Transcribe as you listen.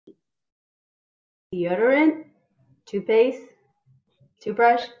Deodorant, toothpaste,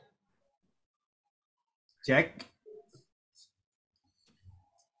 toothbrush. Check.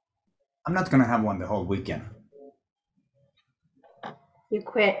 I'm not gonna have one the whole weekend. You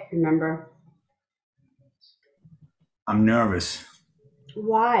quit, remember? I'm nervous.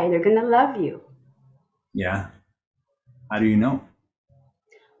 Why? They're gonna love you. Yeah? How do you know?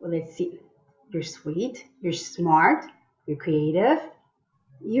 Well, let's see. You're sweet, you're smart, you're creative,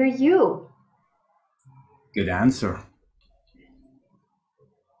 you're you. Good answer.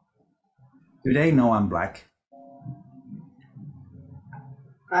 Do they know I'm black?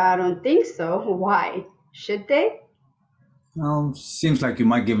 I don't think so. Why? Should they? Well, seems like you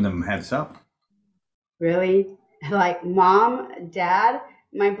might give them a heads up. Really? Like, mom, dad,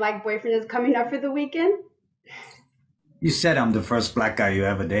 my black boyfriend is coming up for the weekend? You said I'm the first black guy you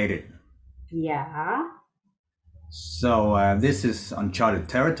ever dated. Yeah. So this is uncharted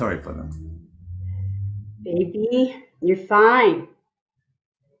territory for them. Baby, you're fine.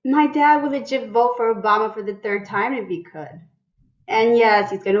 My dad would legit vote for Obama for the third time if he could. And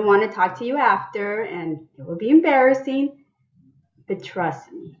yes, he's going to want to talk to you after, and it will be embarrassing. But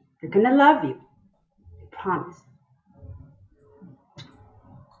trust me, they're going to love you. I promise.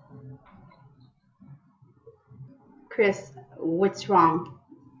 Chris, what's wrong?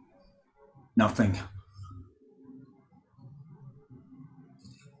 Nothing.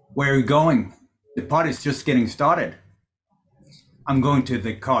 Where are you going? The party's just getting started. I'm going to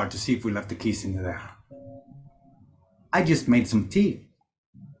the car to see if we left the keys in there. I just made some tea.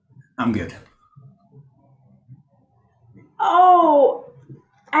 I'm good. Oh,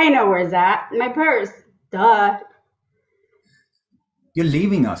 I know where's that. My purse. Duh. You're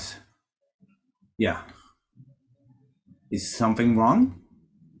leaving us. Yeah. Is something wrong?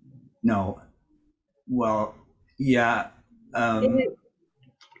 No. Well, yeah. Um,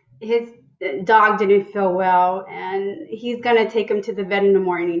 His dog didn't feel well, and he's going to take him to the vet in the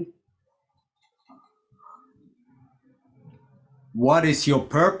morning. what is your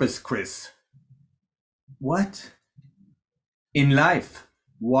purpose, Chris? What? In life,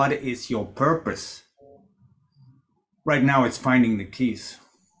 what is your purpose? Right now, it's finding the keys.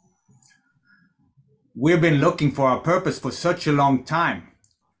 We've been looking for our purpose for such a long time.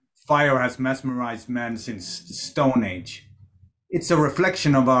 Fire has mesmerized man since the Stone Age. It's a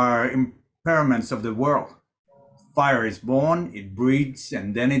reflection of our impairments of the world. Fire is born, it breeds,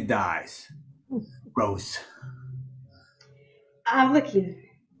 and then it dies. Rose. I'm looking.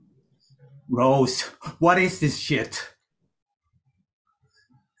 Rose, what is this shit?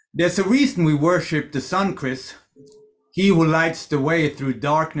 There's a reason we worship the sun, Chris. He who lights the way through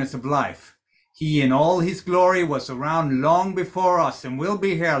darkness of life. He in all his glory was around long before us and will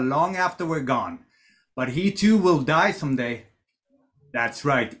be here long after we're gone. But he too will die someday. That's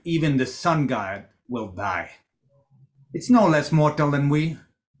right, even the sun god will die. It's no less mortal than we,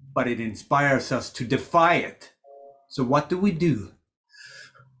 but it inspires us to defy it. So what do we do?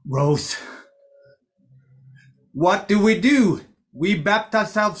 Rose, what do? We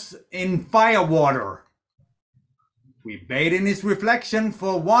baptize ourselves in fire water. We bathe in his reflection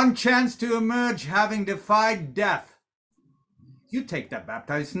for one chance to emerge having defied death. You'd take that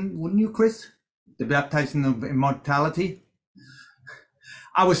baptizing, wouldn't you, Chris? The baptizing of immortality?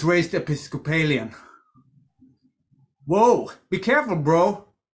 I was raised Episcopalian. Whoa, be careful, bro.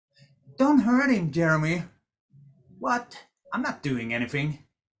 Don't hurt him, Jeremy. What? I'm not doing anything.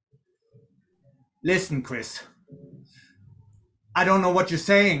 Listen, Chris. I don't know what you're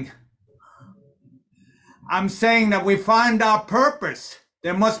saying. I'm saying that we find our purpose.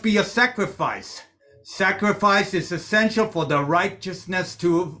 There must be a sacrifice. Sacrifice is essential for the righteousness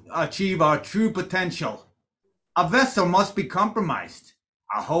to achieve our true potential. A vessel must be compromised.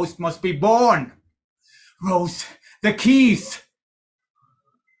 A host must be born. Rose, the keys.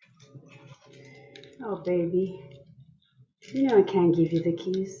 Oh, baby. You know I can't give you the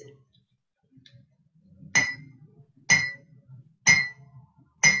keys.